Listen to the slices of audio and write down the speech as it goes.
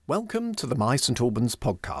Welcome to the My St Albans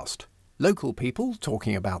podcast. Local people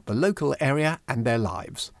talking about the local area and their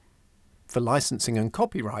lives. For licensing and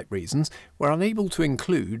copyright reasons, we're unable to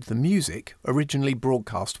include the music originally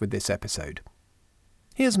broadcast with this episode.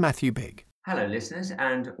 Here's Matthew Bigg. Hello listeners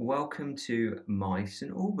and welcome to My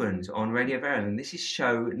St Albans on Radio Verulam. This is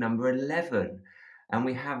show number 11 and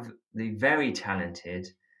we have the very talented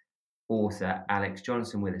author Alex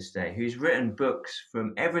Johnson with us today, who's written books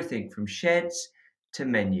from everything from sheds to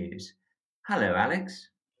menus. Hello Alex.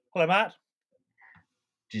 Hello Matt.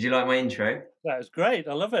 Did you like my intro? That was great.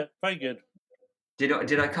 I love it. Very good.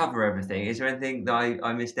 Did I cover everything? Is there anything that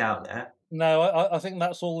I missed out there? No, I think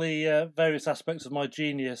that's all the various aspects of my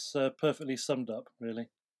genius perfectly summed up, really.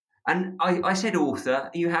 And I said author.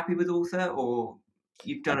 Are you happy with author, or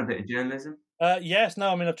you've done a bit of journalism? Yes,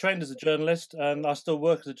 no, I mean, I've trained as a journalist and I still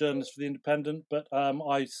work as a journalist for The Independent, but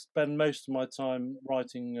I spend most of my time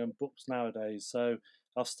writing books nowadays. So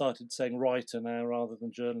I've started saying writer now rather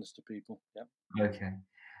than journalist to people. Yeah. Okay.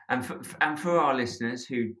 And for our listeners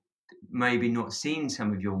who maybe not seen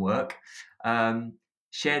some of your work,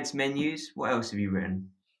 sheds, menus, what else have you written?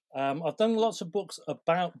 I've done lots of books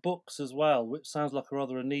about books as well, which sounds like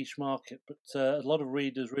a niche market, but a lot of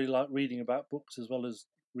readers really like reading about books as well as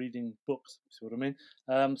reading books, see what I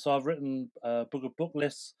mean? So I've written a book of book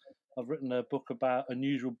lists, I've written a book about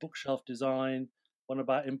unusual bookshelf design, one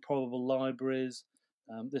about improbable libraries,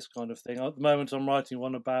 this kind of thing. At the moment I'm writing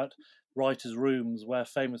one about writers' rooms where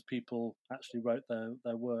famous people actually wrote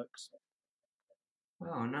their works.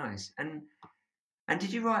 Oh, nice. And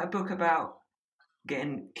did you write a book about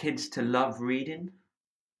getting kids to love reading?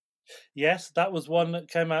 Yes, that was one that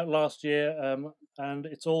came out last year, and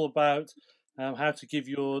it's all about how to give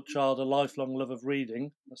your child a lifelong love of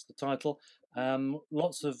reading. That's the title.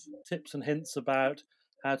 Lots of tips and hints about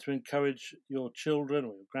how to encourage your children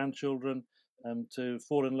or your grandchildren to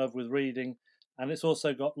fall in love with reading. And it's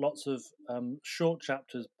also got lots of short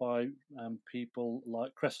chapters by people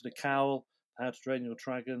like Cressida Cowell, How to Train Your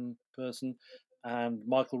Dragon person, and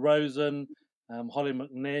Michael Rosen, Holly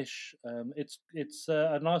McNish. It's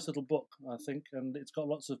a nice little book, I think, and it's got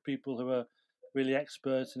lots of people who are really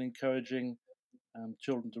expert in encouraging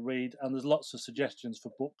children to read, and there's lots of suggestions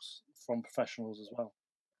for books from professionals as well.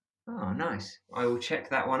 Oh, nice. I will check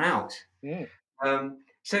that one out. Yeah.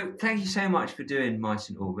 So thank you so much for doing My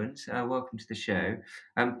St Albans. Welcome to the show.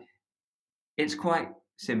 It's quite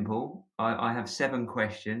simple. I have 7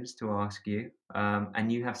 questions to ask you,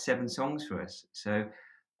 and you have 7 songs for us. So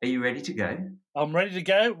are you ready to go? I'm ready to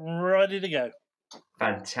go. Ready to go.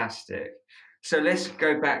 Fantastic. So let's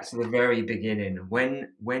go back to the very beginning.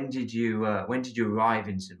 When did you arrive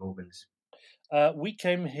in St Albans? We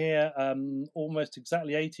came here almost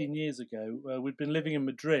exactly 18 years ago. We'd been living in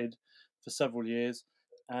Madrid for several years,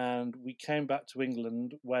 and we came back to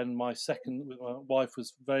England when my wife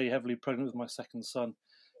was very heavily pregnant with my second son.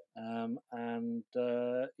 And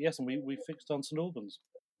we fixed on St Albans.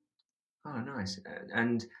 Oh, nice.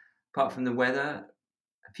 And apart from the weather,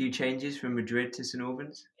 a few changes from Madrid to St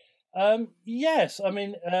Albans? Yes, I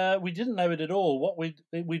mean, we didn't know it at all.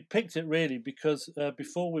 We'd picked it really because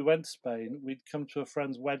before we went to Spain, we'd come to a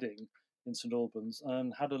friend's wedding in St Albans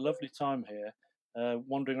and had a lovely time here,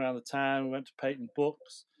 wandering around the town. We went to Peyton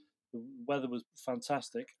Books. The weather was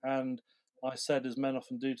fantastic, and I said, as men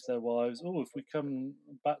often do to their wives, "Oh, if we come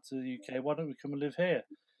back to the UK, why don't we come and live here?"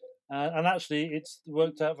 And actually, it's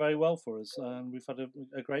worked out very well for us, and we've had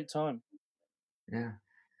a great time. Yeah.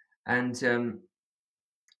 And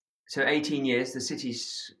so 18 years, the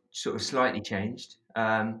city's sort of slightly changed.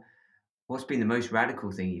 What's been the most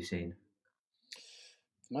radical thing you've seen?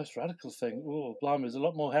 The most radical thing? Oh, blimey, there's a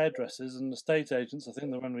lot more hairdressers and estate agents, I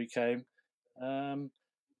think, than when we came.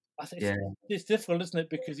 I think it's difficult, isn't it?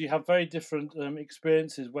 Because you have very different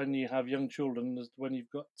experiences when you have young children as when you've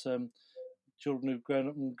got children who've grown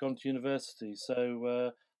up and gone to university.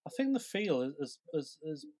 So I think the feel has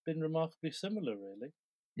been remarkably similar, really.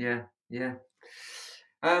 Yeah.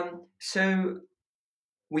 So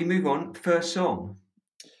we move on. First song.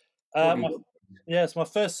 Yes, my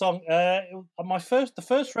first song. The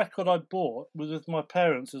first record I bought was with my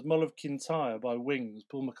parents. Was Mull of Kintyre by Wings,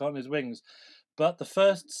 Paul McCartney's Wings. But the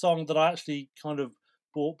first song that I actually kind of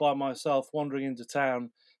bought by myself, wandering into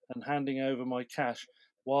town and handing over my cash,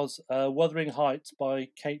 was Wuthering Heights by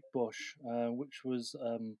Kate Bush, which was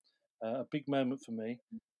a big moment for me,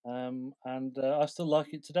 and I still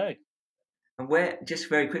like it today. And just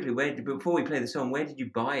very quickly, before we play the song, where did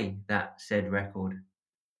you buy that said record?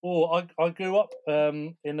 Oh, I grew up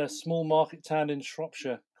in a small market town in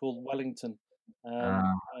Shropshire called Wellington,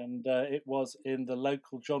 and it was in the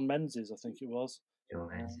local John Menzies, I think it was.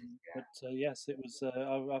 But yes, it was.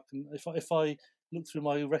 I can if I look through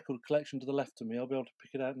my record collection to the left of me, I'll be able to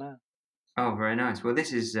pick it out now. Oh, very nice. Well,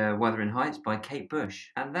 this is Wuthering Heights by Kate Bush.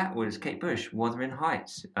 And that was Kate Bush, Wuthering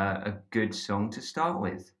Heights, a good song to start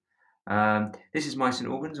with. This is My St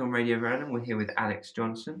Albans on Radio Verulam. We're here with Alex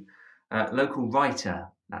Johnson, local writer.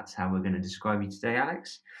 That's how we're going to describe you today,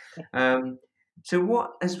 Alex. So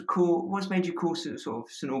what's made you call sort of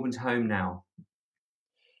St Albans home now?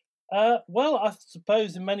 Well, I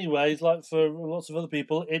suppose in many ways, like for lots of other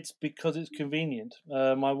people, it's because it's convenient.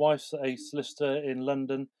 My wife's a solicitor in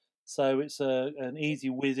London, so it's an easy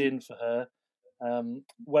whiz in for her.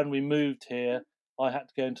 When we moved here, I had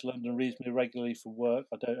to go into London reasonably regularly for work.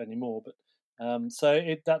 I don't anymore, but so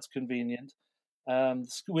that's convenient.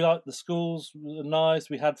 We like the schools are nice.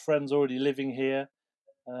 We had friends already living here.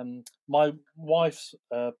 My wife's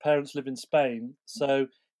parents live in Spain, so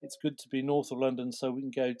it's good to be north of London, so we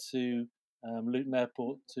can go to Luton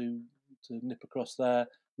Airport to nip across there.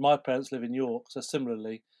 My parents live in York, so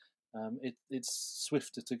similarly, it's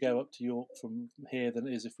swifter to go up to York from here than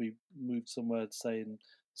it is if we moved somewhere, say in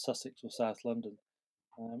Sussex or South London.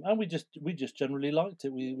 And we just generally liked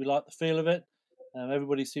it. We liked the feel of it.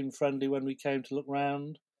 Everybody seemed friendly when we came to look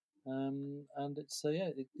round, and it's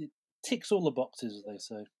it ticks all the boxes, as they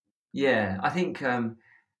say. Yeah, I think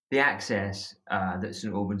the access that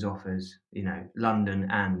St Albans offers, London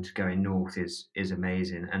and going north is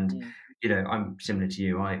amazing. And I'm similar to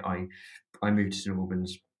you. I moved to St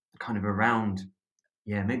Albans kind of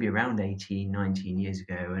maybe around 18, 19 years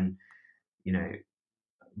ago, and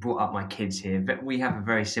brought up my kids here. But we have a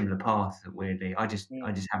very similar path. Weirdly, I just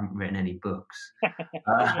haven't written any books.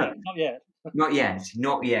 Not yet. Not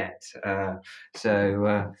yet.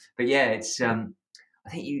 But yeah, it's. I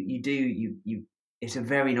think you. It's a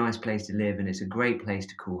very nice place to live, and it's a great place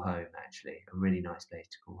to call home. Actually, a really nice place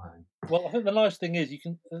to call home. Well, I think the nice thing is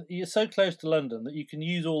you're so close to London that you can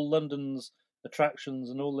use all London's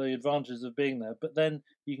attractions and all the advantages of being there, but then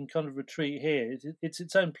you can kind of retreat here. It's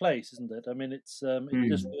its own place, isn't it? I mean, it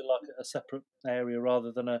just feels like a separate area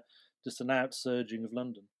rather than just an outsurging of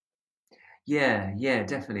London. Yeah,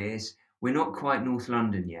 definitely. We're not quite North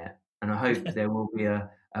London yet, and I hope there will be a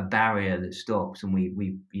barrier that stops, and we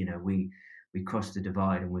cross the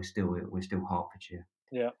divide, and we're still Hertfordshire.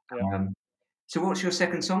 Yeah. So, what's your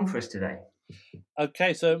second song for us today?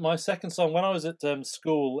 Okay, so my second song, when I was at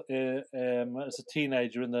school as a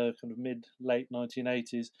teenager in the kind of late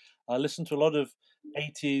 1980s, I listened to a lot of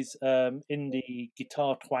 80s indie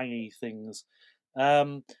guitar twangy things.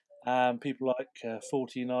 People like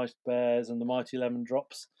 14 Iced Bears and the Mighty Lemon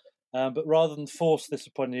Drops. But rather than force this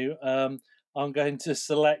upon you, I'm going to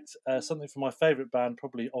select something from my favourite band,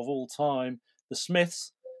 probably of all time, The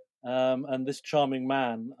Smiths. And This Charming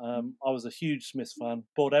Man. I was a huge Smiths fan,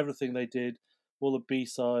 bought everything they did, all the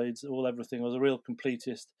B-sides, everything. I was a real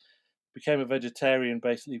completist. Became a vegetarian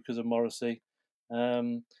basically because of Morrissey.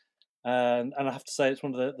 And I have to say it's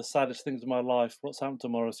one of the saddest things in my life, what's happened to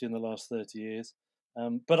Morrissey in the last 30 years.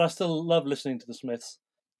 But I still love listening to the Smiths.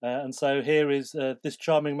 And so here is This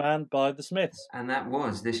Charming Man by the Smiths. And that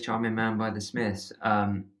was This Charming Man by the Smiths.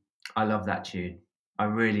 I love that tune. I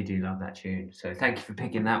really do love that tune. So thank you for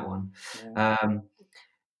picking that one. Yeah.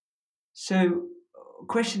 So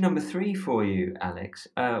question number 3 for you, Alex.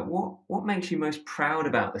 What makes you most proud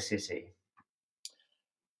about the city?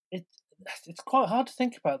 It's quite hard to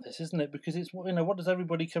think about this, isn't it? Because it's what does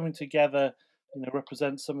everybody coming together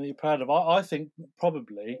represent something you're proud of? I think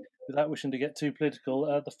probably, without wishing to get too political,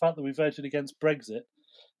 the fact that we voted against Brexit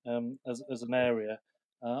as an area,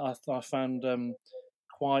 I found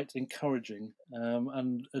quite encouraging,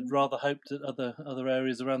 and I'd rather hoped that other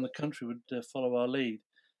areas around the country would follow our lead.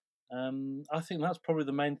 I think that's probably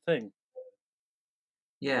the main thing.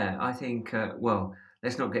 Yeah, I think. Well,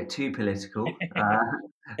 let's not get too political,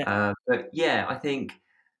 but yeah, I think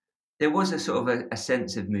there was a sort of a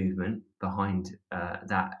sense of movement behind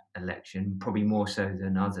that election, probably more so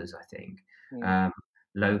than others, I think,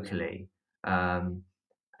 locally.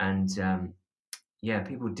 Yeah,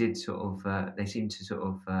 people did sort of, they seemed to sort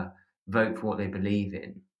of vote for what they believe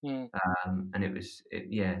in. And it was,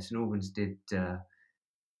 St Albans did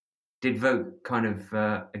vote kind of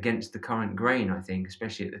against the current grain, I think,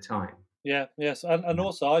 especially at the time. Yeah, yes, and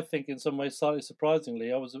also I think in some ways slightly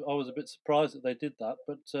surprisingly, I was a bit surprised that they did that,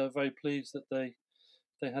 but very pleased that they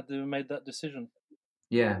had to have made that decision.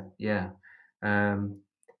 Yeah.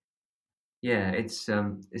 It's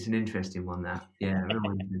an interesting one, that. Yeah, a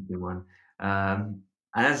real interesting one. And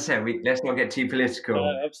as I said, let's not get too political.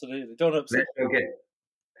 Yeah, absolutely. Don't upset. Let's not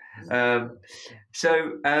get.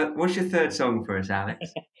 So, what's your third song for us,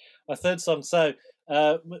 Alex? My third song. So,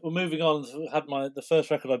 We're moving on. Had the first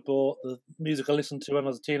record I bought, the music I listened to when I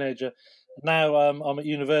was a teenager. Now I'm at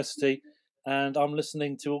university, and I'm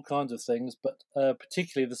listening to all kinds of things, but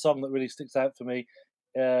particularly the song that really sticks out for me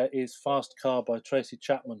is "Fast Car" by Tracy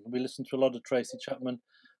Chapman. We listen to a lot of Tracy Chapman.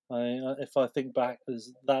 If I think back,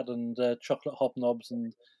 there's that and Chocolate Hobnobs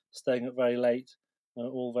and Staying Up Very Late,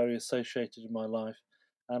 all very associated in my life.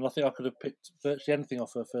 And I think I could have picked virtually anything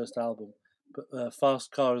off her first album, but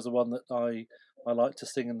 "Fast Car" is the one that I like to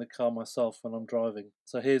sing in the car myself when I'm driving.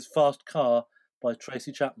 So here's "Fast Car" by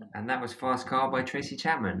Tracy Chapman. And that was Fast Car by Tracy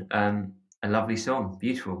Chapman. A lovely song,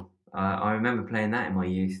 beautiful. I remember playing that in my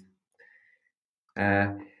youth.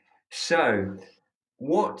 So,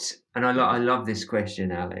 what? And I love this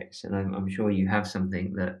question, Alex, and I'm sure you have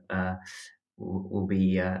something that will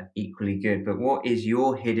be equally good. But what is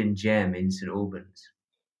your hidden gem in St Albans?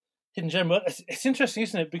 Hidden gem. Well, it's interesting,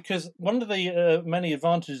 isn't it? Because one of the many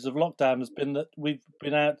advantages of lockdown has been that we've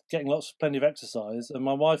been out getting plenty of exercise, and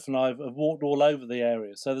my wife and I have walked all over the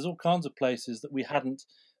area. So there's all kinds of places that we hadn't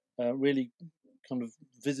really kind of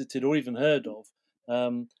visited or even heard of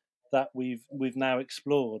that we've now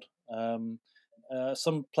explored.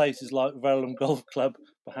 Some places like Verulam Golf Club,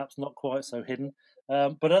 perhaps not quite so hidden,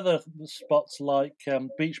 but other spots like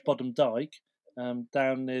Beach Bottom Dyke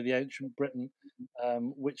down near the ancient Britain,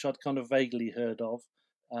 which I'd kind of vaguely heard of.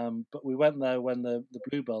 But we went there when the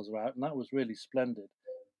bluebells were out, and that was really splendid.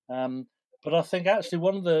 But I think actually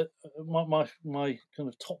one of the my kind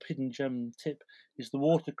of top hidden gem tip is the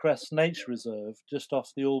Watercress Nature Reserve just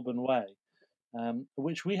off the Alban Way,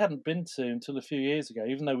 which we hadn't been to until a few years ago,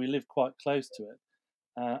 even though we live quite close to it.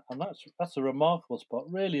 And that's a remarkable spot,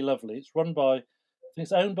 really lovely. It's run by, I think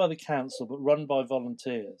it's owned by the council, but run by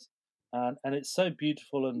volunteers. And it's so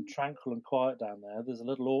beautiful and tranquil and quiet down there. There's a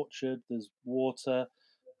little orchard, there's water,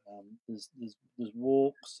 there's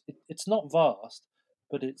walks. It's not vast,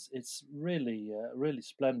 but it's really really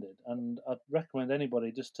splendid. And I'd recommend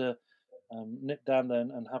anybody just to nip down there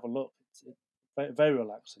and have a look. It's very, very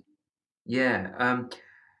relaxing. Yeah,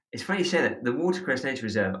 it's funny you say that. The Watercress Nature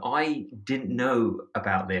Reserve, I didn't know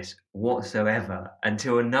about this whatsoever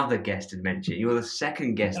until another guest had mentioned it. You're the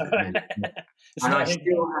second guest that mentioned it, It's and not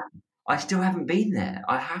I still haven't been there.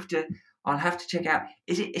 I'll have to check out.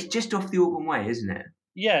 It's just off the Alban Way, isn't it?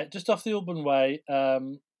 Yeah, just off the Alban Way,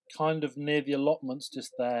 kind of near the allotments,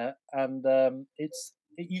 just there, and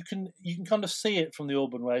you can kind of see it from the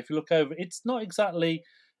Alban Way if you look over. It's not exactly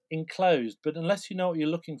enclosed, but unless you know what you're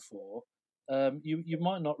looking for, you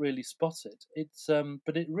might not really spot it.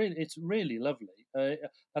 But it's really lovely.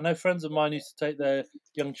 I know friends of mine used to take their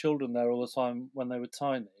young children there all the time when they were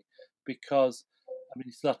tiny, because I mean,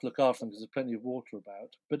 you still have to look after them because there's plenty of water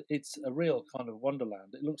about. But it's a real kind of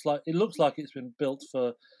wonderland. It looks like it's been built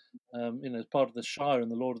for, as part of the Shire in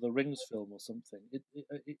the Lord of the Rings film or something.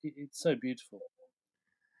 It's so beautiful.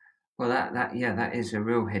 Well, that is a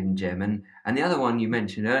real hidden gem, and the other one you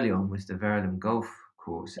mentioned early on was the Verulam Golf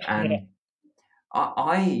Course, Yeah. and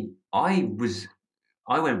I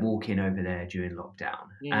went walking over there during lockdown,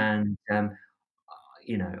 and I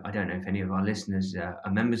don't know if any of our listeners are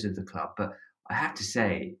members of the club, but I have to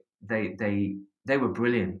say they were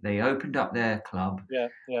brilliant. They opened up their club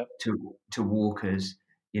Yeah. to walkers.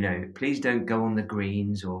 Please don't go on the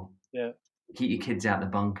greens or Yeah. keep your kids out the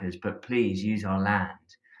bunkers, but please use our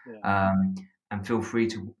land, Yeah. and feel free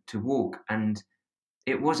to walk. And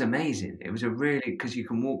it was amazing. It was a really, because you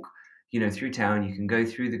can walk, through town. You can go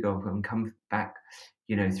through the golf club and come back,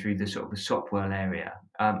 through the sort of the Sopwell area.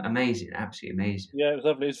 Amazing, absolutely amazing. Yeah, it was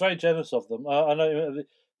lovely. It's very generous of them. I know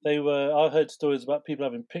they were. I heard stories about people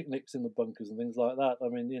having picnics in the bunkers and things like that. I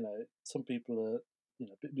mean, some people are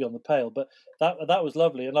a bit beyond the pale, but that was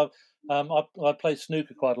lovely. And I play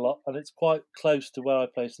snooker quite a lot, and it's quite close to where I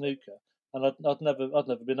play snooker. And I'd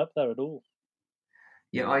never been up there at all.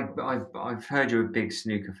 Yeah, I've heard you're a big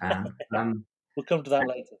snooker fan. We'll come to that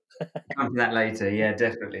later. Come to that later. Yeah,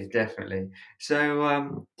 definitely, definitely.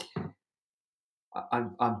 So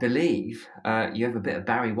I believe you have a bit of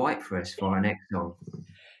Barry White for us for our next song.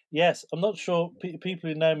 Yes, I'm not sure. People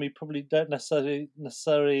who know me probably don't necessarily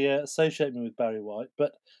associate me with Barry White,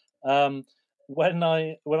 but when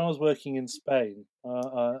I was working in Spain,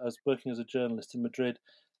 I was working as a journalist in Madrid,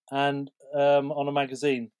 and on a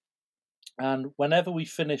magazine. And whenever we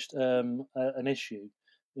finished an issue,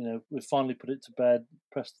 we finally put it to bed,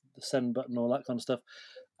 pressed the send button, all that kind of stuff.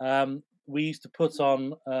 We used to put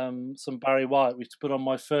on some Barry White. We used to put on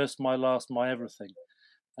My First, My Last, My Everything.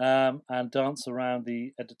 And dance around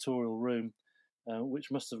the editorial room,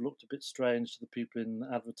 which must have looked a bit strange to the people in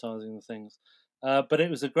advertising and things. But it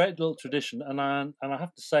was a great little tradition, and I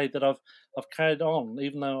have to say that I've carried on,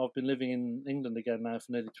 even though I've been living in England again now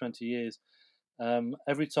for nearly 20 years.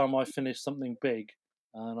 Every time I finish something big,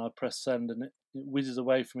 and I press send, and it whizzes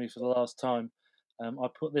away from me for the last time, I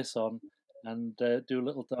put this on and do a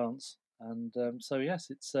little dance. And so yes,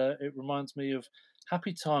 it reminds me of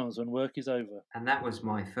happy times when work is over. And that was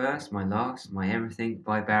My First, My Last, My Everything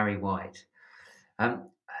by Barry White.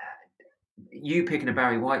 You picking a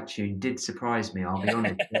Barry White tune did surprise me, I'll be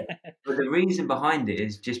honest. But the reason behind it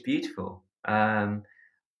is just beautiful. I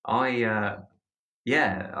I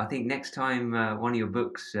think next time one of your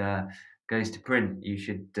books goes to print, you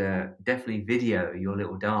should definitely video your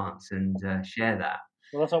little dance and share that.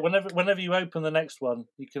 Well, that's like whenever you open the next one,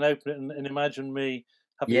 you can open it and imagine me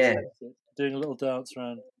having Yeah, sent it, doing a little dance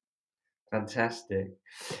around. fantastic.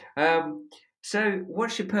 So,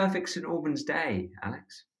 what's your perfect St Albans day,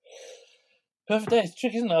 Alex? Perfect day. It's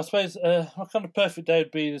tricky, isn't it? I suppose my kind of perfect day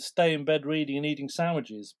would be to stay in bed reading and eating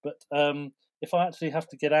sandwiches. But if I actually have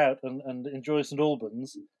to get out and enjoy St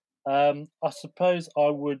Albans, I suppose I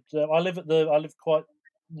would. I live quite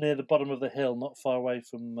near the bottom of the hill, not far away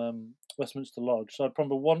from Westminster Lodge. So I'd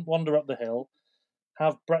probably wander up the hill,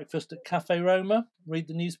 have breakfast at Cafe Roma, read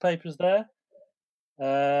the newspapers there,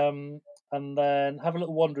 and then have a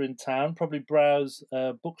little wander in town. Probably browse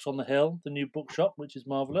Books on the Hill, the new bookshop, which is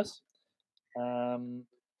marvellous. Then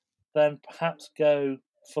perhaps go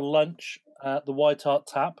for lunch at the White Hart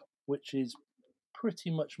Tap, which is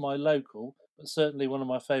pretty much my local, but certainly one of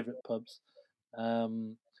my favourite pubs,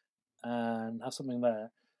 and have something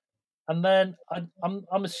there. And then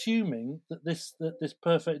I'm assuming that this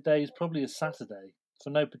perfect day is probably a Saturday for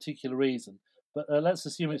no particular reason, but let's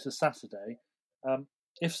assume it's a Saturday. Um,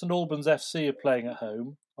 if St Albans FC are playing at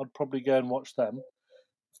home, I'd probably go and watch them.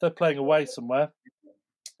 If they're playing away somewhere,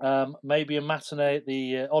 maybe a matinee at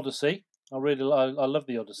the Odyssey. I love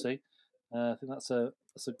the Odyssey. I think that's a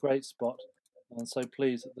great spot, and so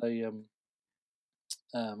pleased that they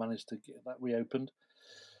managed to get that reopened.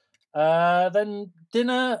 Then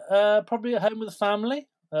dinner, probably at home with the family.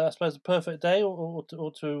 I suppose a perfect day, or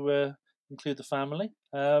to include the family.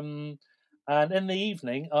 And in the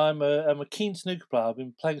evening, I'm a keen snooker player. I've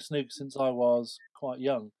been playing snooker since I was quite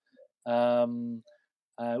young.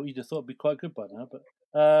 You'd have thought it'd be quite good by now, but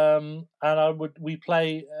and we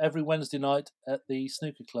play every Wednesday night at the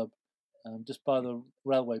snooker club, just by the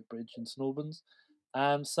railway bridge in St Albans,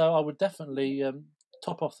 and so I would definitely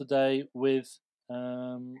top off the day with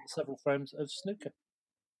several frames of snooker.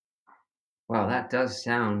 Well, that does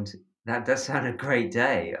sound a great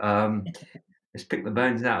day. Let's pick the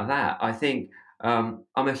bones out of that. I think I'm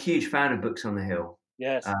a huge fan of Books on the Hill.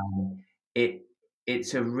 Yes.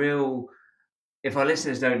 It's a real. If our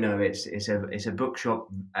listeners don't know, it's a bookshop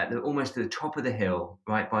almost at the top of the hill,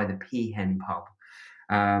 right by the Peahen pub,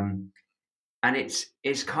 and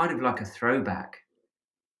it's kind of like a throwback.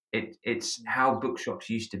 It's how bookshops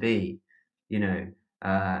used to be, you know,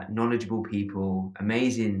 knowledgeable people,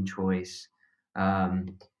 amazing choice.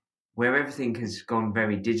 Where everything has gone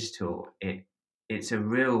very digital, it's a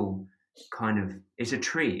real it's a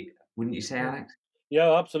treat, wouldn't you say, Alex?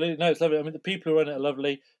 Yeah, absolutely. No, it's lovely. I mean, the people who run it are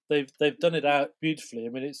lovely. They've done it out beautifully. I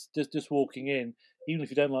mean, it's just walking in. Even if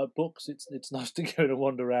you don't like books, it's nice to go and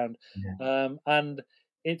wander around. Yeah. And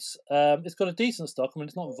it's got a decent stock. I mean,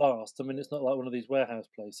 it's not vast. I mean, it's not like one of these warehouse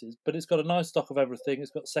places, but it's got a nice stock of everything.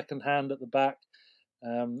 It's got second hand at the back.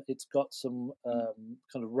 It's got some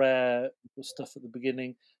kind of rare stuff at the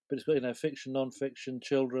beginning, but it's got fiction, non-fiction,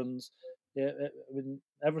 children's. Yeah, I mean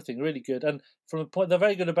everything really good. And from a point, they're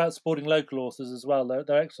very good about supporting local authors as well.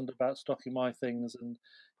 They're excellent about stocking my things and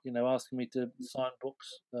asking me to sign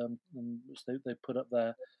books, which they put up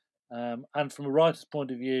there. And from a writer's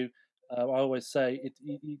point of view, I always say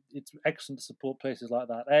it's excellent to support places like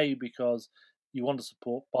that. A, because you want to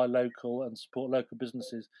support buy local and support local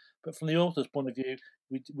businesses, but from the author's point of view,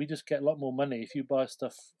 we just get a lot more money if you buy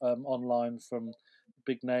stuff online from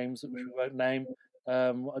big names which we won't name.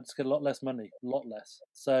 I just get a lot less money, a lot less.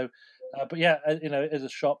 So, but yeah, as a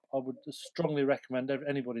shop, I would strongly recommend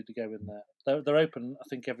anybody to go in there. They're open, I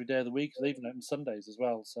think, every day of the week. They even open Sundays as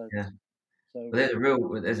well. So, Yeah. So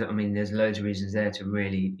Well, there's loads of reasons there to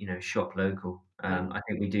really, shop local. I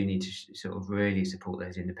think we do need to sort of really support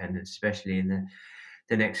those independents, especially in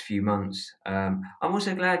the next few months. I'm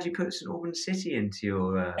also glad you put St Albans City into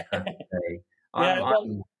your perfect day.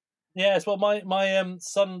 Yes, well, my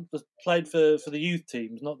son played for the youth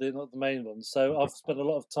teams, not the main ones. So I've spent a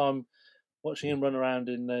lot of time watching him run around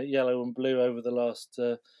in yellow and blue over the last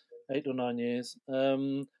 8 or 9 years.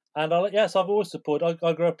 And I've always supported.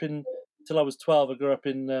 I grew up till I was 12. I grew up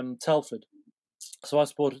in Telford, So I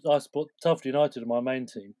support Telford United in my main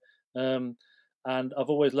team, and I've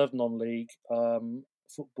always loved non-league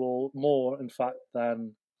football more, in fact,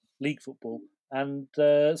 than league football. And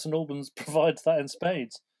St Albans provides that in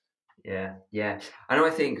spades. Yeah, yeah. I know.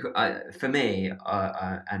 I think for me,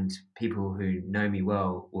 and people who know me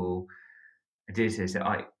well will do this.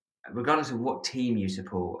 That regardless of what team you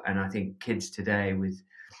support, and I think kids today with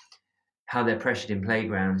how they're pressured in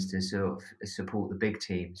playgrounds to sort of support the big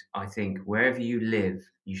teams. I think wherever you live,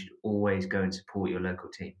 you should always go and support your local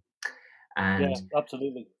team. Yeah, And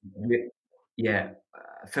absolutely. yeah,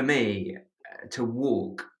 for me, to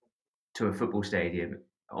walk to a football stadium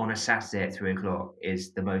on a Saturday at 3 o'clock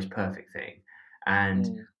is the most perfect thing. And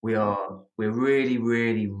Mm. we're really,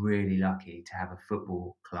 really, really lucky to have a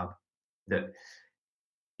football club that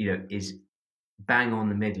is bang on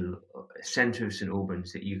the middle, centre of St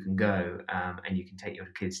Albans that you can go and you can take your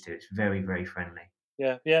kids to. It's very, very friendly.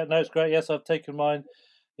 Yeah, yeah. No, it's great. Yes, I've taken mine.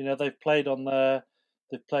 They've played on there.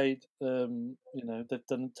 They've played. They've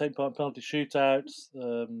taken part in penalty shootouts.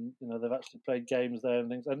 They've actually played games there and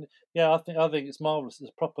things. And yeah, I think it's marvelous. It's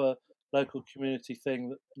a proper local community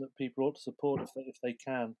thing that people ought to support if they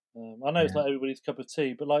can. I know it's Yeah, not everybody's cup of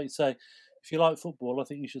tea, but like you say, if you like football, I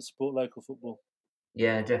think you should support local football.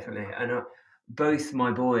 yeah, definitely. And both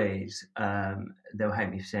my boys, they'll hate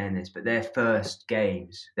me for saying this, but their first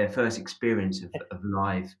games, their first experience of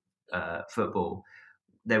live football,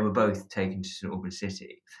 they were both taken to St Albans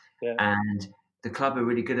City, Yeah, and the club are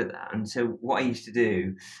really good at that. And so what I used to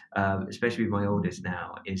do, especially with my oldest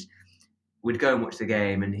now, is we'd go and watch the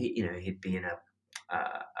game, and he'd be in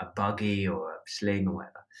a buggy or a sling or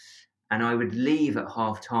whatever, and I would leave at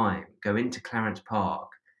half time, go into Clarence Park,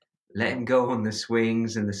 let him go on the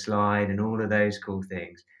swings and the slide and all of those cool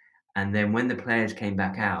things, and then when the players came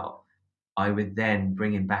back out, I would then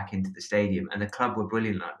bring him back into the stadium, and the club were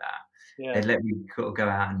brilliant like that. yeah, They'd let me sort of go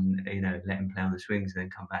out and let him play on the swings and then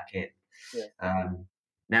come back in. yeah. Um,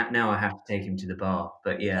 now I have to take him to the bar,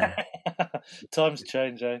 but yeah, Times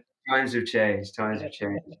change, eh? times have changed. Times have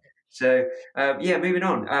changed. So yeah, moving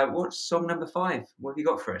on. What's song number 5? What have you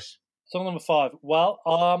got for us? Song number 5. Well,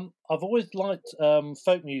 I've always liked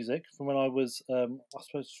folk music from when I was, I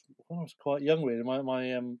suppose, when I was quite young. Really,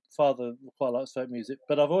 my father quite likes folk music,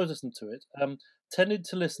 but I've always listened to it. Tended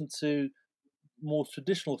to listen to more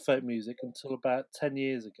traditional folk music until about 10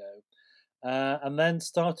 years ago, and then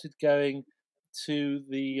started going to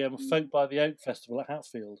the Folk by the Oak Festival at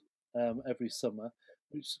Hatfield every summer,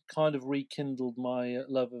 which kind of rekindled my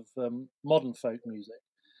love of modern folk music.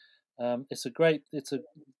 It's a great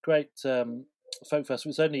folk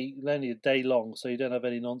festival. It's only a day long, so you don't have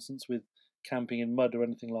any nonsense with camping in mud or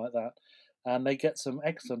anything like that. And they get some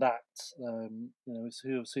excellent acts.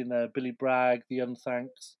 Who have seen there? Billy Bragg, the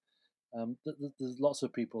Unthanks. There's lots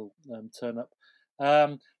of people turn up.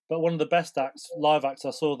 But one of the best live acts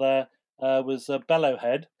I saw there was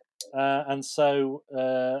Bellowhead. And so,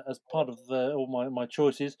 as part of all my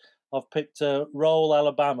choices, I've picked Roll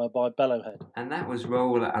Alabama by Bellowhead. And that was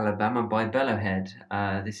Roll Alabama by Bellowhead.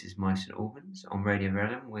 This is My St Albans on Radio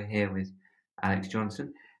Verulam. We're here with Alex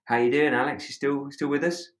Johnson. How you doing, Alex? You still with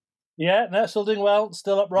us? Yeah, no, still doing well,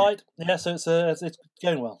 still upright. Yeah, so it's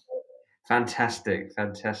going well. Fantastic,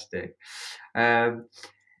 fantastic. Um,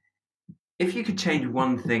 if you could change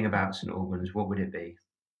one thing about St Albans, what would it be?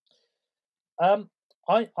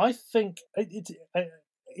 I think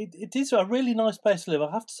it is a really nice place to live.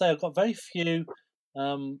 I have to say, I've got very few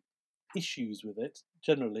issues with it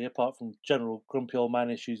generally, apart from general grumpy old man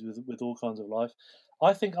issues with all kinds of life.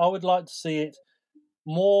 I think I would like to see it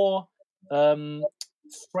more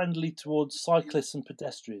friendly towards cyclists and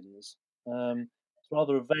pedestrians. It's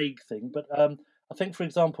rather a vague thing, but I think, for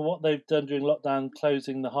example, what they've done during lockdown,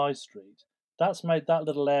 closing the high street, that's made that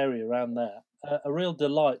little area around there a real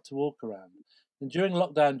delight to walk around. And during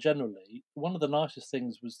lockdown, generally, one of the nicest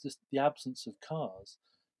things was just the absence of cars.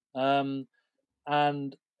 Um,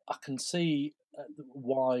 and I can see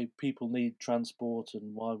why people need transport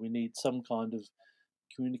and why we need some kind of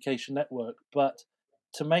communication network. But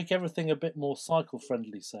to make everything a bit more cycle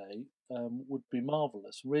friendly, say, would be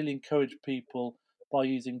marvelous. Really encourage people by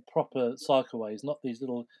using proper cycleways, not these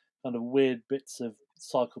little kind of weird bits of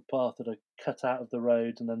cycle path that are cut out of the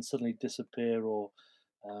road and then suddenly disappear or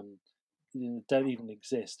um, don't even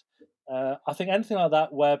exist. I think anything like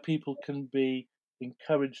that where people can be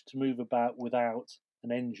encouraged to move about without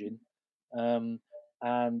an engine, um,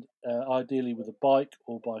 and ideally with a bike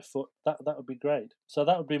or by foot, that would be great. So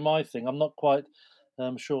that would be my thing. I'm not quite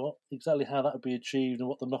sure exactly how that would be achieved and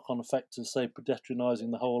what the knock-on effect of, say, pedestrianising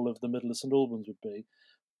the whole of the middle of St Albans would be.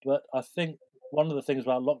 But I think one of the things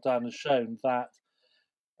about lockdown has shown that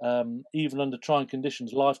even under trying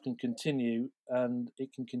conditions, life can continue, and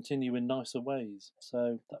it can continue in nicer ways.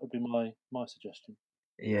 So that would be my suggestion.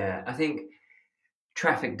 Yeah, I think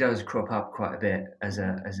traffic does crop up quite a bit as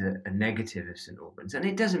a negative of St Albans, and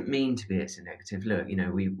it doesn't mean to be it's a negative. Look,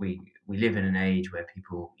 we live in an age where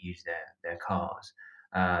people use their cars,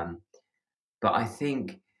 but I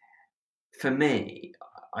think for me,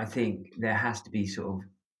 I think there has to be sort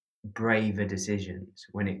of braver decisions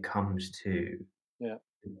when it comes to Yeah.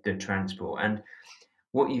 the transport. And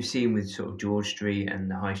what you've seen with sort of George Street and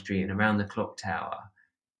the High Street and around the clock tower,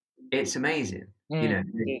 it's amazing.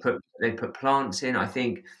 They put plants in. I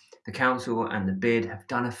think the council and the bid have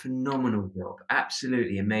done a phenomenal job,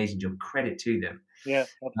 absolutely amazing job. Credit to them. Yeah,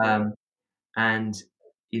 absolutely. And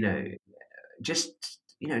just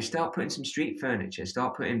start putting some street furniture,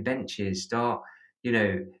 start putting benches, start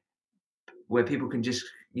where people can just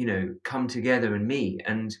come together and meet.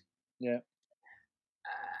 And Yeah.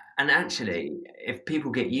 And actually, if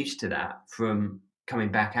people get used to that from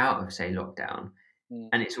coming back out of, say, lockdown,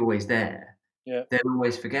 and it's always there, Yeah. they'll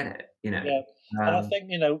always forget it, Yeah. And I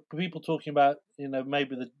think, people talking about,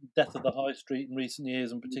 maybe the death of the high street in recent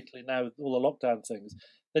years, and particularly now with all the lockdown things,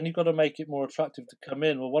 then you've got to make it more attractive to come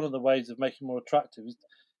in. Well, one of the ways of making it more attractive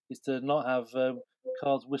is to not have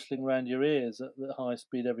cars whistling around your ears at high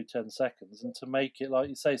speed every 10 seconds, and to make it, like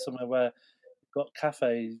you say, somewhere where you've got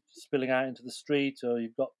cafes spilling out into the street, or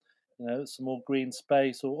you've got some more green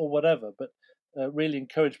space, or whatever. But really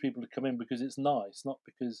encourage people to come in because it's nice, not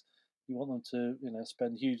because you want them to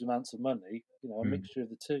spend huge amounts of money. A mixture of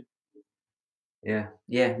the two. Yeah.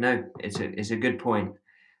 No, it's a good point.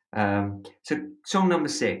 So song number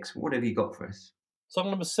 6, what have you got for us? Song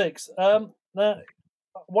number 6. Now,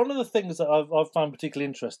 one of the things that I've found particularly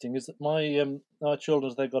interesting is that my children,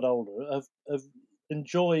 as they got older, have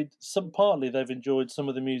enjoyed partly they've enjoyed some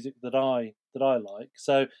of the music that I like.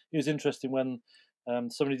 So it was interesting when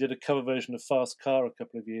somebody did a cover version of Fast Car a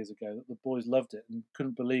couple of years ago that the boys loved it and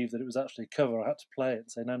couldn't believe that it was actually a cover. I had to play it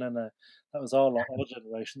and say, no, that was our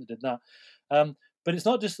generation that did that. But it's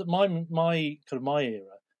not just that my kind of my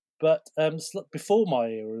era, but before my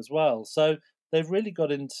era as well. So they've really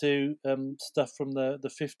got into stuff from the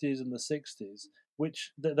 50s and the 60s,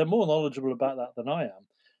 which they're more knowledgeable about that than I am.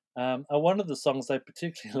 And one of the songs they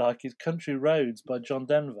particularly like is Country Roads by John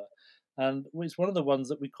Denver. And it's one of the ones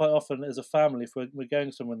that we quite often, as a family, if we're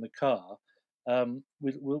going somewhere in the car,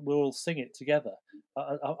 we'll all sing it together.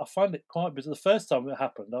 I find it quite bizarre. The first time it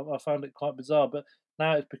happened, I found it quite bizarre, but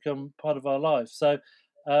now it's become part of our life. So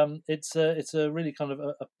it's a really kind of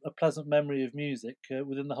a pleasant memory of music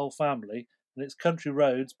within the whole family. And it's Country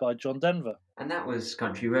Roads by John Denver. And that was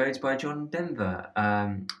Country Roads by John Denver.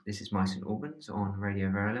 This is My St Albans on Radio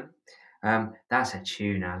Verulam. That's a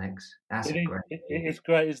tune, Alex. That's a great tune. It's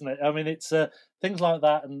great, isn't it? I mean, it's things like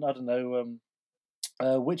that, and I don't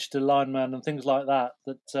know, Wichita Lineman and things like that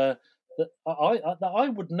that I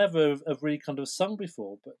would never have really kind of sung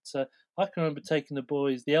before. But I can remember taking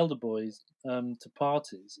the elder boys, to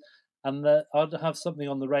parties, and I'd have something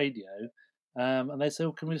on the radio, and they'd say,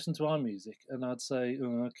 "Oh, can we listen to our music?" And I'd say,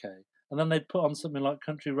 "Oh, okay." And then they'd put on something like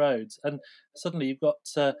Country Roads, and suddenly you've got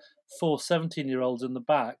 4 17-year-olds in the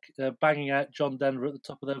back banging out John Denver at the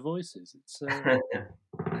top of their voices. It's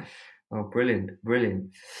oh, brilliant.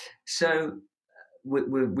 So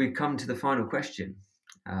we've come to the final question.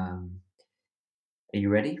 Are you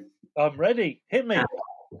ready? I'm ready. Hit me.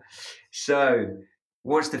 So,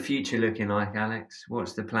 what's the future looking like, Alex?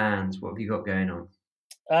 What's the plans? What have you got going on?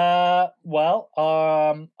 Well,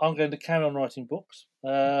 I'm going to carry on writing books.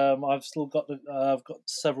 I've still got I've got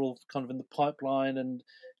several kind of in the pipeline, and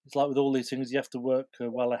it's like with all these things, you have to work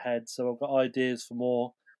well ahead. So I've got ideas for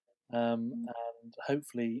more, and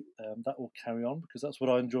hopefully that will carry on because that's what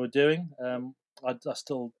I enjoy doing. I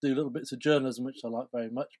still do little bits of journalism, which I like very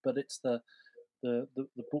much, but it's the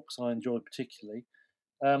books I enjoy particularly.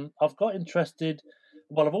 I've got interested.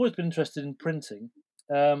 Well, I've always been interested in printing,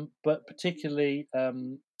 but particularly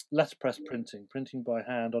letterpress printing by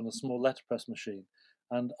hand on a small letterpress machine.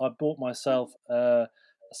 And I bought myself a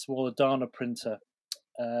small Adana printer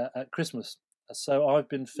at Christmas. So I've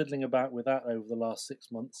been fiddling about with that over the last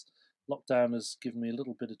 6 months. Lockdown has given me a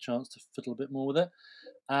little bit of chance to fiddle a bit more with it,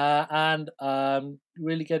 and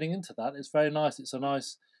really getting into that. It's very nice. It's a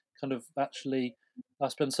nice kind of actually. I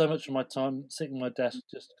spend so much of my time sitting at my desk,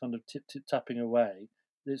 just kind of tip tapping away.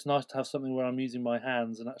 It's nice to have something where I'm using my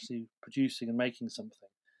hands and actually producing and making something,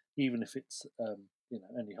 even if it's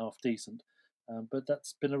only half decent. But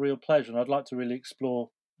that's been a real pleasure, and I'd like to really explore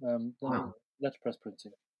Wow. letterpress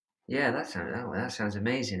printing. Yeah, that sounds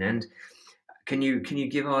amazing. And can you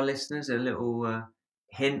give our listeners a little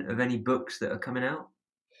hint of any books that are coming out?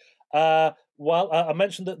 Well, I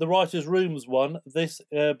mentioned that the writers' rooms one. This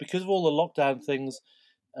because of all the lockdown things,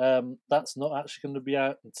 that's not actually going to be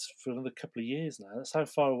out for another couple of years now. That's how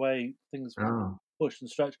far away things Oh, push and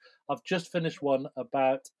stretch. I've just finished one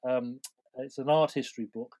about it's an art history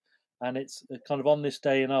book, and it's kind of on this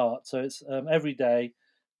day in art. So it's every day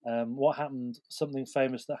what happened, something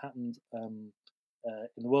famous that happened in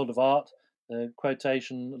the world of art.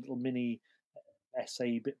 Quotation, a little mini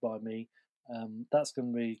essay bit by me. That's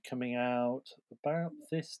going to be coming out about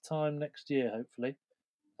this time next year, hopefully.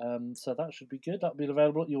 So that should be good. That'll be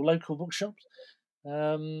available at your local bookshops.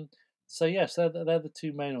 So yes, they're the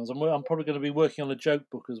two main ones. I'm probably going to be working on a joke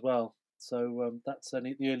book as well. So that's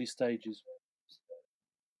only the early stages.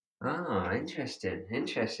 interesting.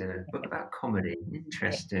 A book about comedy.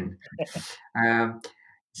 Interesting. Um,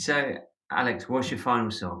 so, Alex, what's your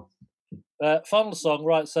final song? Final song,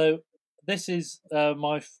 right? So this is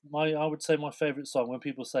my I would say my favourite song. When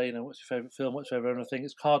people say, what's your favourite film, what's your favourite anything,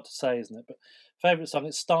 it's hard to say, isn't it? But favourite song,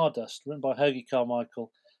 it's Stardust, written by Hoagy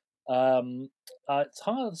Carmichael. It's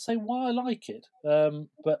hard to say why I like it,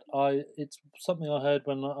 but it's something I heard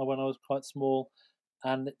when I was quite small,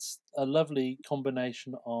 and it's a lovely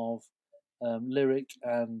combination of lyric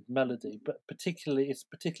and melody, but it's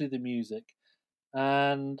particularly the music,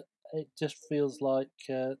 and it just feels like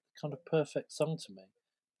a kind of perfect song to me.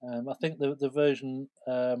 I think the version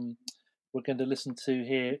we're going to listen to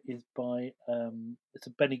here is by it's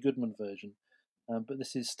a Benny Goodman version. But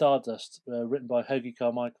this is Stardust, written by Hoagy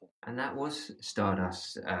Carmichael. And that was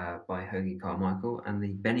Stardust by Hoagy Carmichael and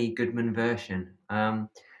the Benny Goodman version. A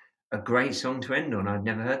great song to end on. I'd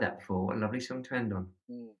never heard that before. What a lovely song to end on.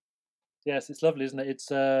 Yes, it's lovely, isn't it?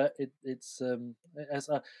 I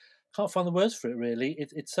can't find the words for it really.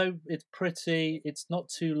 It's pretty. It's not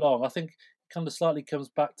too long. I think it kind of slightly comes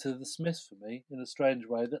back to the Smiths for me in a strange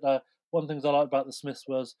way. That one of the things I liked about the Smiths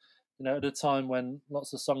was, at a time when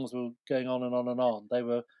lots of songs were going on and on and on, they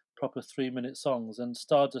were proper 3-minute songs, and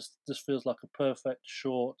Stardust just feels like a perfect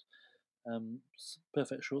short song,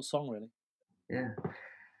 really. Yeah.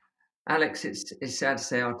 Alex, it's sad to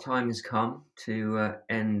say our time has come to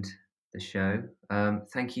end the show.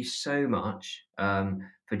 Thank you so much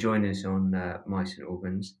for joining us on My St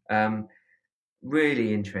Albans.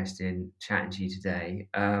 Really interesting chatting to you today.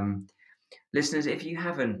 Listeners, if you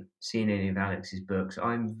haven't seen any of Alex's books,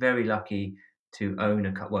 I'm very lucky to own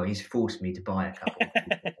a couple. Well, he's forced me to buy a couple.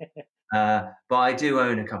 But I do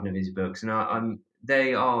own a couple of his books, and I'm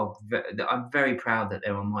very proud that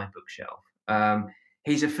they're on my bookshelf.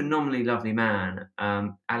 He's a phenomenally lovely man.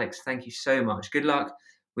 Alex, thank you so much. Good luck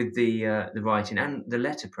with the writing and the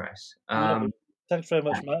letterpress. Thanks very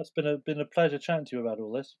much, Matt. It's been a pleasure chatting to you about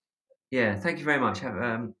all this. Yeah, thank you very much.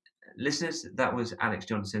 Listeners, that was Alex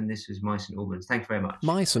Johnson. This was My St Albans. Thank you very much.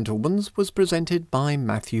 My St Albans was presented by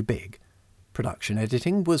Matthew Bigg. Production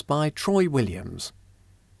editing was by Troy Williams.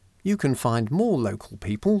 You can find more local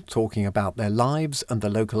people talking about their lives and the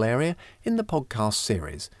local area in the podcast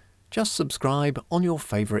series. Just subscribe on your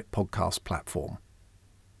favourite podcast platform.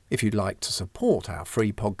 If you'd like to support our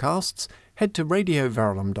free podcasts, head to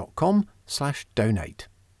radioverulam.com/donate.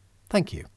 Thank you.